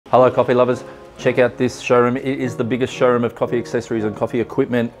Hello coffee lovers, check out this showroom. It is the biggest showroom of coffee accessories and coffee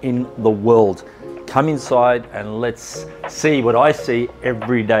equipment in the world. Come inside and let's see what I see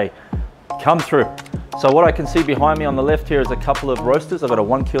every day. Come through. So what I can see behind me on the left here is a couple of roasters. I've got a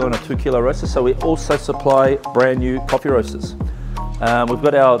 1 kilo and a 2 kilo roaster. So we also supply brand new coffee roasters. We've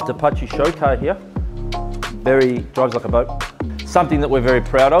got our Pacci show car here. Drives like a boat. Something that we're very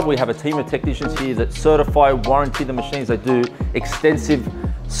proud of. We have a team of technicians here that certify, warranty the machines. They do extensive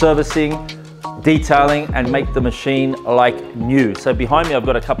servicing, detailing, and make the machine like new. So behind me, I've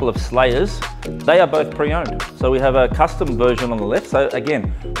got a couple of Slayers. They are both pre-owned. So we have a custom version on the left. So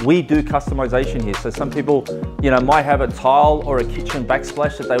again, we do customization here. So some people, might have a tile or a kitchen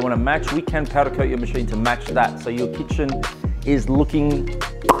backsplash that they want to match. We can powder coat your machine to match that. So your kitchen is looking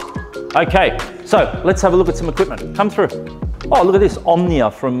okay. So let's have a look at some equipment. Come through. Oh, look at this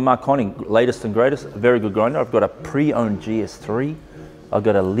Omnia from Marconi, latest and greatest. Very good grinder. I've got a pre-owned GS3. I've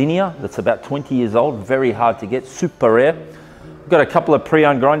got a Linear that's about 20 years old, very hard to get, super rare. I've got a couple of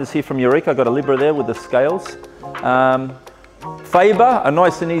pre-owned grinders here from Eureka. I've got a Libra there with the scales. Faber, a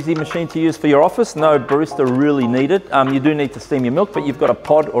nice and easy machine to use for your office. No barista really needed. You do need to steam your milk, but you've got a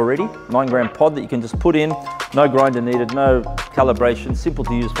pod already, 9 gram pod that you can just put in. No grinder needed, no calibration, simple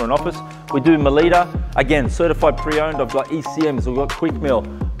to use for an office. We do Melita, again, certified pre-owned. I've got ECMs, we've got Quick Mill.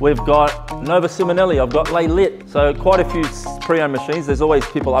 We've got Nova Simonelli, I've got Lay Lit. So quite a few pre-owned machines. There's always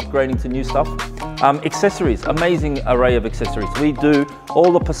people upgrading to new stuff. Accessories, amazing array of accessories. We do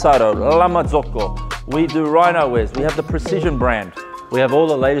all the Passato, La Mazzocco. We do Rhino wares. We have the Precision brand. We have all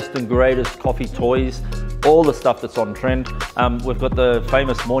the latest and greatest coffee toys, all the stuff that's on trend. We've got the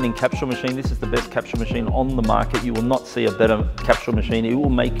famous morning capsule machine. This is the best capsule machine on the market. You will not see a better capsule machine. It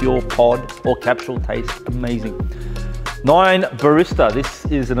will make your pod or capsule taste amazing. 9 Barista. This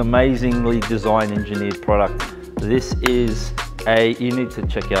is an amazingly designed, engineered product. This is you need to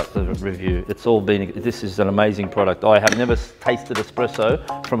check out the review. This is an amazing product. I have never tasted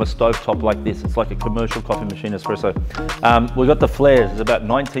espresso from a stovetop like this. It's like a commercial coffee machine espresso. We've got the flares. There's about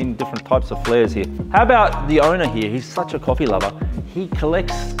 19 different types of flares here. How about the owner here? He's such a coffee lover. He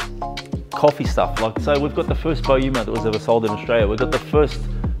collects coffee stuff. So we've got the first Boyuma that was ever sold in Australia. We've got the first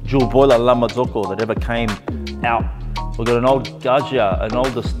dual boiler La Mazzocco that ever came out. We've got an old Gaggia, an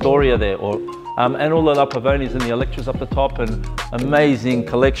old Astoria there, and all the La Pavonis and the Electras up the top, and amazing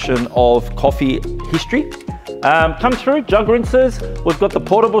collection of coffee history. Come through, jug rinsers. We've got the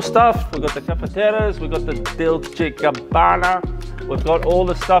portable stuff. We've got the cafeteras. We've got the Dolce Gabbana. We've got all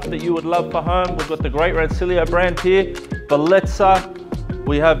the stuff that you would love for home. We've got the great Rancilio brand here, Bellezza.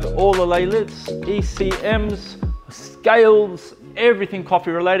 We have all the lay lits, ECMs, scales, everything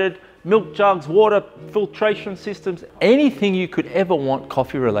coffee related. Milk jugs, water filtration systems, anything you could ever want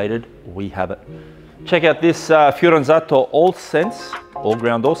coffee related, we have it. Check out this Fiorenzato All Sense, all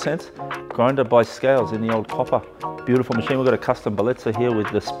ground All Sense, grinder by scales in the old copper. Beautiful machine. We've got a custom Bellezza here with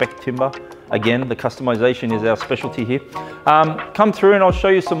the spec timber. Again, the customization is our specialty here. Come through and I'll show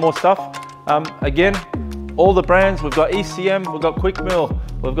you some more stuff. Again, all the brands. We've got ECM, we've got Quick Mill,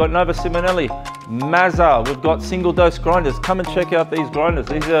 we've got Nova Simonelli, Mazza, we've got single dose grinders. Come and check out these grinders.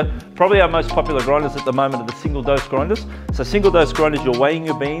 These are probably our most popular grinders at the moment, are the single dose grinders. So single dose grinders, you're weighing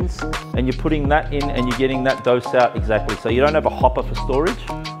your beans and you're putting that in and you're getting that dose out exactly. So you don't have a hopper for storage.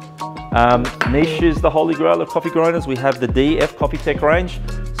 Niche is the holy grail of coffee grinders. We have the DF Coffee Tech range.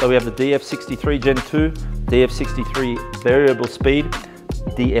 So we have the DF63 Gen 2, DF63 variable speed,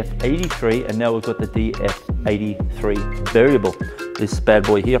 DF83, and now we've got the DF83 variable, this bad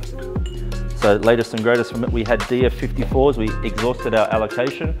boy here. So latest and greatest from it, we had DF54s, we exhausted our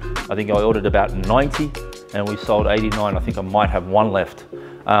allocation. I think I ordered about 90 and we sold 89. I think I might have one left.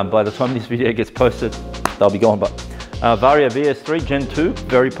 By the time this video gets posted, they'll be gone. But Varia VS3 Gen 2,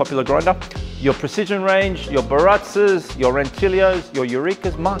 very popular grinder. Your Precision range, your Barazzas, your Rancilios, your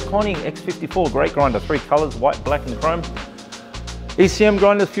Eurekas, Marconi X54, great grinder, 3 colors, white, black and chrome. ECM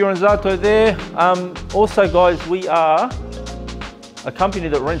grinders, Fiorenzato there. Also guys, we are a company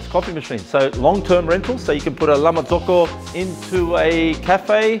that rents coffee machines. So long-term rentals, so you can put a La Mazzocco into a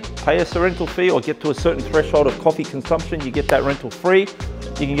cafe, pay us a rental fee, or get to a certain threshold of coffee consumption, you get that rental free.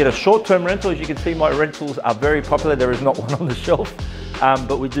 You can get a short-term rental. As you can see, my rentals are very popular. There is not one on the shelf,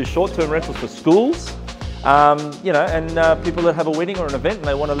 but we do short-term rentals for schools. And people that have a wedding or an event and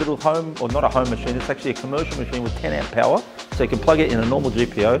they want a little home, or not a home machine, it's actually a commercial machine with 10 amp power. So you can plug it in a normal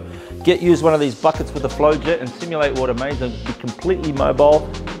GPO, use one of these buckets with a flow jet and simulate water mains and be completely mobile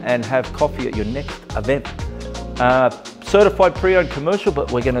and have coffee at your next event. Certified pre-owned commercial,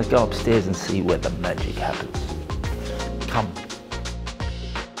 but we're gonna go upstairs and see where the magic happens. Come.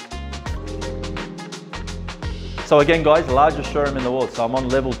 So again guys, largest showroom in the world. So I'm on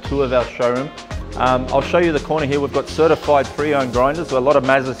level 2 of our showroom. I'll show you the corner here. We've got certified pre-owned grinders. So a lot of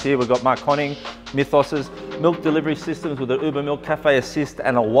Mazdas here. We've got Marconi's, Mythoses, milk delivery systems with an Uber Milk Cafe Assist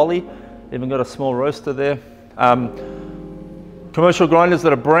and a Wally. Even got a small roaster there. Commercial grinders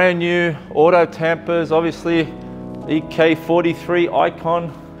that are brand new, auto tampers, obviously, EK43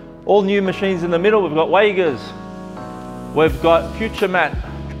 Icon. All new machines in the middle. We've got Waegers, we've got Future Mat,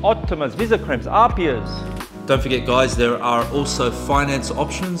 Optimas, Visacrems, Arpias. Don't forget guys, there are also finance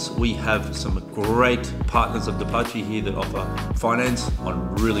options. We have some great partners of Pacci here that offer finance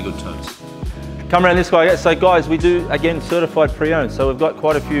on really good terms. Come around this way. So guys, we do, again, certified pre-owned. So we've got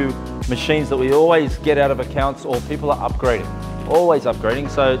quite a few machines that we always get out of accounts, or people are upgrading, always upgrading,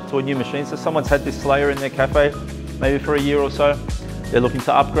 so to a new machine. So someone's had this Slayer in their cafe, maybe for a year or so. They're looking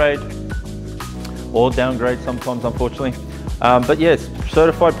to upgrade or downgrade sometimes, unfortunately. But yes,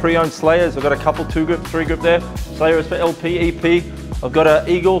 certified pre-owned Slayers. I've got a couple, 2 group, 3 group there. Slayer is for LP, EP. I've got an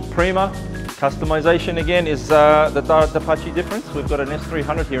Eagle Prima. Customization again is the Pacci difference. We've got an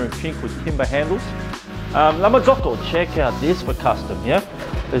S300 here in pink with timber handles. Lamazocco, check out this for custom, yeah?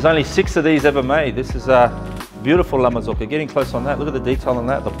 There's only 6 of these ever made. This is a beautiful Lamazocco. Getting close on that, look at the detail on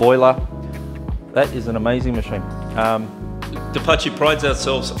that, the boiler. That is an amazing machine. Pacci prides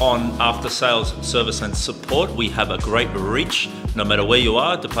ourselves on after sales service and support. We have a great reach. No matter where you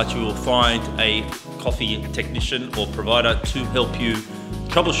are, Pacci will find a coffee technician or provider to help you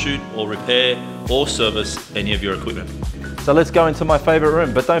troubleshoot or repair or service any of your equipment. So let's go into my favorite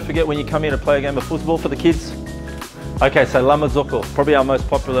room, but don't forget when you come here to play a game of football for the kids. Okay, so Lamazocco, probably our most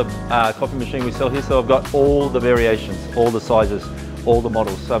popular coffee machine we sell here. So I've got all the variations, all the sizes, all the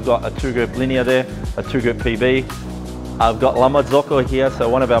models. So I've got a 2-group linear there, a 2-group PB. I've got Lamazocco here, so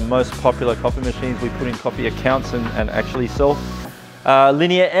one of our most popular coffee machines we put in coffee accounts and actually sell.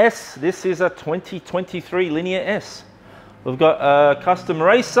 Linear S, this is a 2023 Linear S. We've got a custom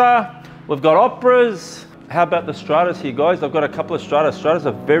racer, we've got Operas. How about the Stratas here, guys? I've got a couple of Stratas. Stratas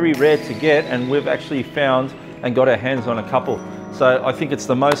are very rare to get, and we've actually found and got our hands on a couple. So I think it's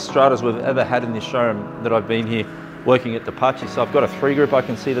the most Stratas we've ever had in this showroom that I've been here working at Pacci. So I've got a 3-group I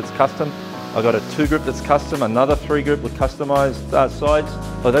can see that's custom. I've got a 2-group that's custom, another 3-group with customized sides.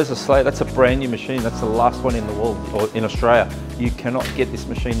 Oh, there's a Slayer. That's a brand new machine. That's the last one in the world, or in Australia. You cannot get this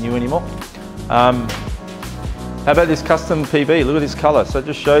machine new anymore. How about this custom PB? Look at this color. So it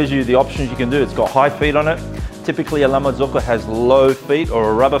just shows you the options you can do. It's got high feet on it. Typically a Lamazocco has low feet or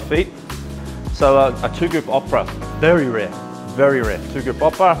a rubber feet. So a 2-group Opera, very rare, 2-group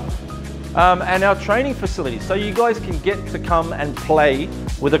Opera. And our training facility. So you guys can get to come and play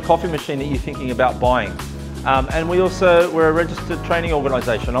with a coffee machine that you're thinking about buying. And we're a registered training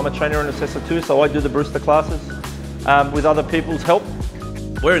organization. I'm a trainer and assessor too, so I do the barista classes with other people's help.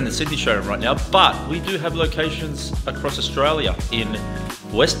 We're in the Sydney showroom right now, but we do have locations across Australia in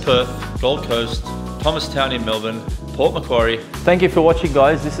West Perth, Gold Coast, Thomastown in Melbourne, Port Macquarie. Thank you for watching,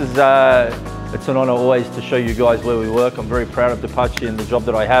 guys. This is it's an honor always to show you guys where we work. I'm very proud of Pacci and the job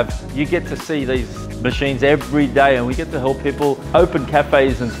that I have. You get to see these machines every day, and we get to help people open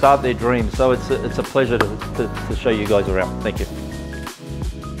cafes and start their dreams. So it's a pleasure to show you guys around. Thank you.